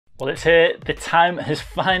Well, it's here. The time has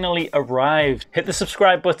finally arrived. Hit the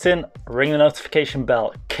subscribe button, ring the notification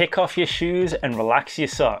bell, kick off your shoes and relax your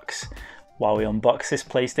socks while we unbox this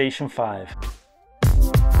PlayStation 5.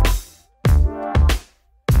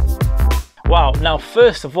 Wow, now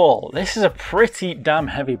first of all, this is a pretty damn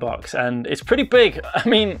heavy box and it's pretty big. I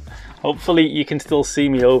mean, hopefully you can still see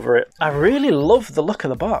me over it. I really love the look of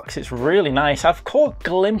the box. It's really nice. I've caught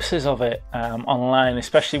glimpses of it online,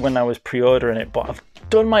 especially when I was pre-ordering it, but I've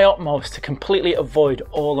done my utmost to completely avoid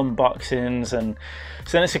all unboxings, and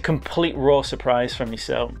so then it's a complete raw surprise for me.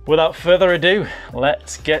 So without further ado,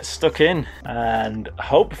 let's get stuck in, and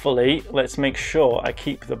hopefully let's make sure I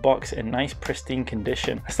keep the box in nice pristine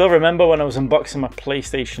condition. I still remember when I was unboxing my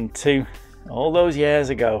PlayStation 2 all those years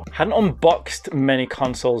ago. I hadn't unboxed many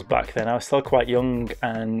consoles back then. I was still quite young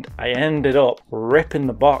and I ended up ripping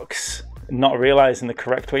the box, not realizing the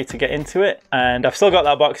correct way to get into it. And I've still got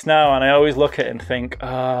that box now, and I always look at it and think,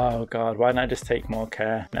 oh God, why didn't I just take more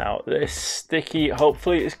care? Now this sticky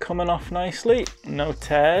hopefully is coming off nicely. No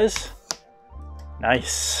tears.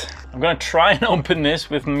 Nice. I'm going to try and open this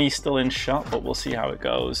with me still in shot, but we'll see how it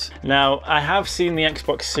goes. Now, I have seen the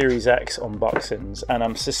Xbox Series X unboxings, and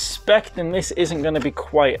I'm suspecting this isn't going to be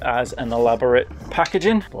quite as an elaborate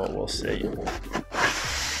packaging, but we'll see.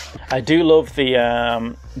 I do love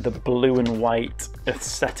the blue and white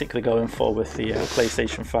aesthetic they're going for with the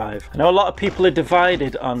PlayStation 5. I know a lot of people are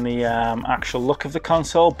divided on the actual look of the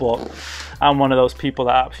console, but I'm one of those people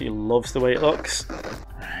that absolutely loves the way it looks.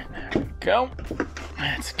 Alright, there we go.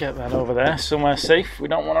 Let's get that over there somewhere safe. We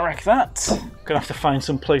don't want to wreck that. Gonna have to find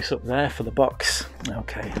some place up there for the box.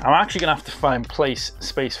 Okay, I'm actually gonna have to find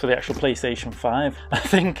space for the actual PlayStation 5. I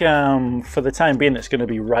think for the time being it's gonna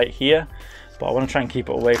be right here, but I want to try and keep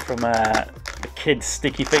it away from the kids'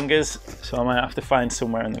 sticky fingers, so I might have to find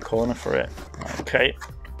somewhere in the corner for it. Okay,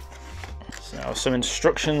 so some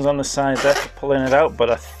instructions on the side there for pulling it out,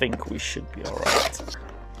 but I think we should be all right.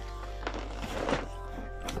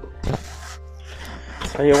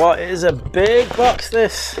 Tell you what, it is a big box,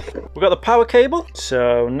 this. We've got the power cable,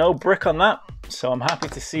 so no brick on that. So I'm happy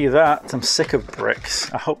to see that. I'm sick of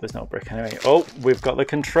bricks. I hope there's no brick anyway. Oh, we've got the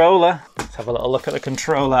controller. Let's have a little look at the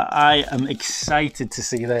controller. I am excited to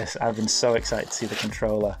see this. I've been so excited to see the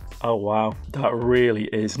controller. Oh wow, that really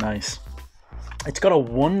is nice. It's got a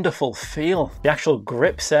wonderful feel. The actual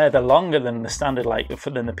grips there, they're longer than the standard, like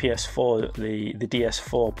than the PS4, the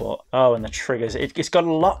DS4, but oh, and the triggers. It's got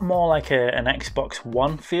a lot more like an Xbox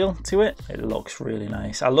One feel to it. It looks really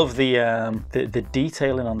nice. I love the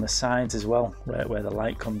detailing on the sides as well, where the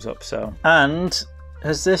light comes up. So, and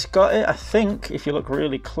has this got it? I think if you look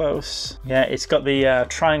really close, yeah, it's got the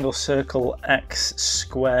triangle, circle, X,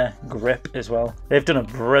 square grip as well. They've done a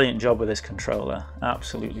brilliant job with this controller.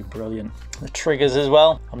 Absolutely brilliant. The triggers as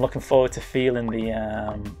well. I'm looking forward to feeling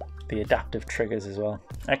the adaptive triggers as well.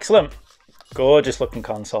 Excellent. Gorgeous looking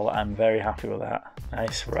console. I'm very happy with that.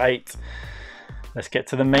 Nice. Right. Let's get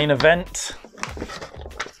to the main event.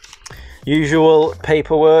 Usual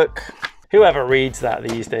paperwork. Whoever reads that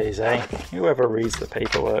these days, eh? Whoever reads the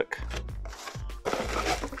paperwork.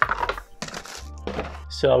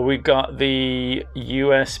 So we got the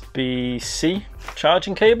USB-C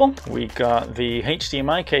charging cable. We got the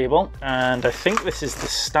HDMI cable, and I think this is the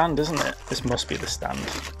stand, isn't it? This must be the stand.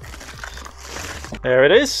 There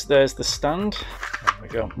it is. There's the stand. There we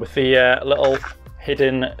go. With the little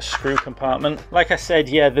hidden screw compartment. Like I said,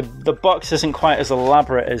 yeah, the box isn't quite as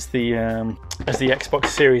elaborate as the Xbox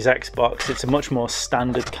Series X box. It's a much more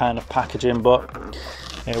standard kind of packaging, but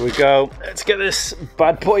here we go. Let's get this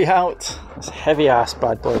bad boy out. This heavy ass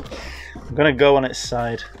bad boy. I'm gonna go on its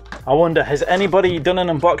side. I wonder, has anybody done an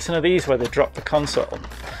unboxing of these where they dropped the console?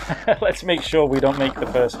 Let's make sure we don't make the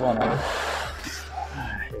first one.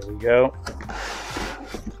 Here we go.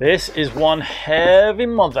 This is one heavy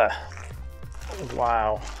mother.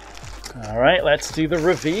 Wow. All right, let's do the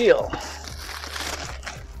reveal.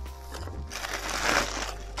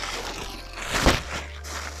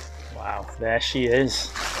 Wow, there she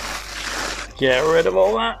is. Get rid of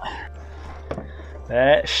all that.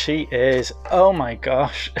 There she is. Oh my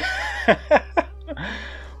gosh.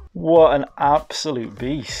 What an absolute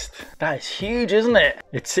beast. That is huge, isn't it?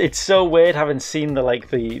 It's so weird having seen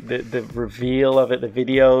the reveal of it, the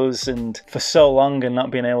videos, and for so long and not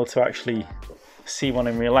being able to actually see one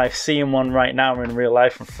in real life. Seeing one right now in real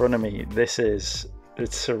life in front of me, this is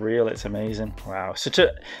It's surreal, it's amazing. Wow, it's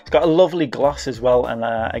got a lovely gloss as well, and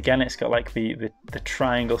again, it's got like the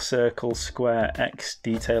triangle, circle, square, X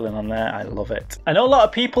detailing on there. I love it. I know a lot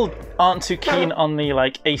of people aren't too keen on the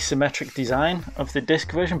like asymmetric design of the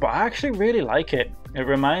disc version, but I actually really like it. It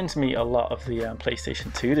reminds me a lot of the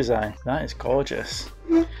PlayStation 2 design. That is gorgeous.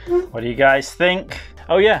 What do you guys think?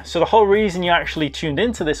 Oh yeah, so the whole reason you actually tuned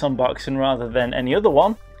into this unboxing rather than any other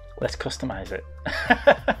one, let's customize it.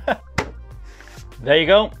 There you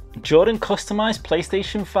go, Jordan customized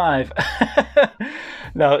PlayStation 5.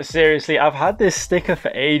 No, seriously, I've had this sticker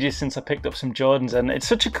for ages since I picked up some Jordans, and it's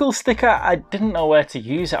such a cool sticker, I didn't know where to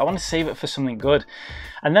use it. I want to save it for something good.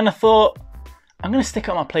 And then I thought, I'm going to stick it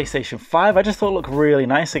on my PlayStation 5. I just thought it looked really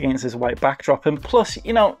nice against this white backdrop. And plus,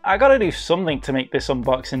 you know, I got to do something to make this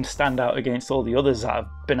unboxing stand out against all the others that have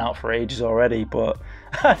been out for ages already. But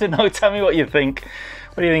I don't know, tell me what you think.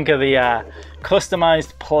 What do you think of the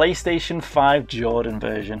customized PlayStation 5 Jordan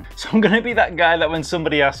version? So I'm going to be that guy that when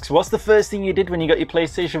somebody asks, what's the first thing you did when you got your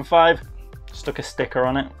PlayStation 5? Stuck a sticker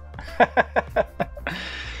on it.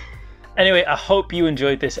 Anyway, I hope you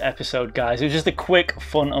enjoyed this episode, guys. It was just a quick,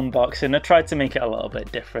 fun unboxing. I tried to make it a little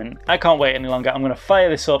bit different. I can't wait any longer. I'm going to fire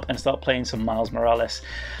this up and start playing some Miles Morales.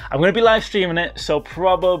 I'm going to be live streaming it, so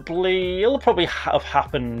it'll probably have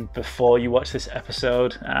happened before you watch this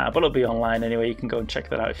episode, but it'll be online anyway. You can go and check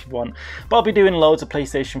that out if you want. But I'll be doing loads of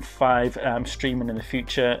PlayStation 5 streaming in the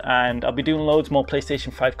future, and I'll be doing loads more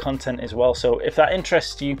PlayStation 5 content as well. So if that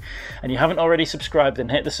interests you and you haven't already subscribed, then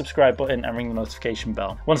hit the subscribe button and ring the notification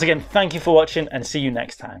bell. Once again, thank you for watching, and see you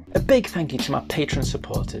next time. A big thank you to my Patreon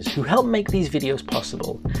supporters who help make these videos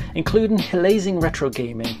possible, including Hilazing Retro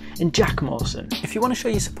Gaming and Jack Mawson. If you want to show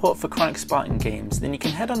your support for Chronik Spartan games, then you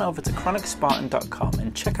can head on over to chronicspartan.com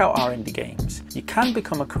and check out our indie games. You can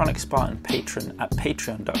become a Chronik Spartan patron at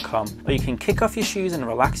patreon.com, or you can kick off your shoes and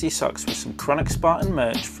relax your socks with some Chronik Spartan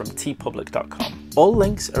merch from tpublic.com. All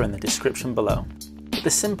links are in the description below. But the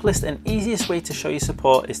simplest and easiest way to show your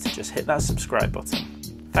support is to just hit that subscribe button.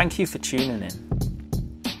 Thank you for tuning in.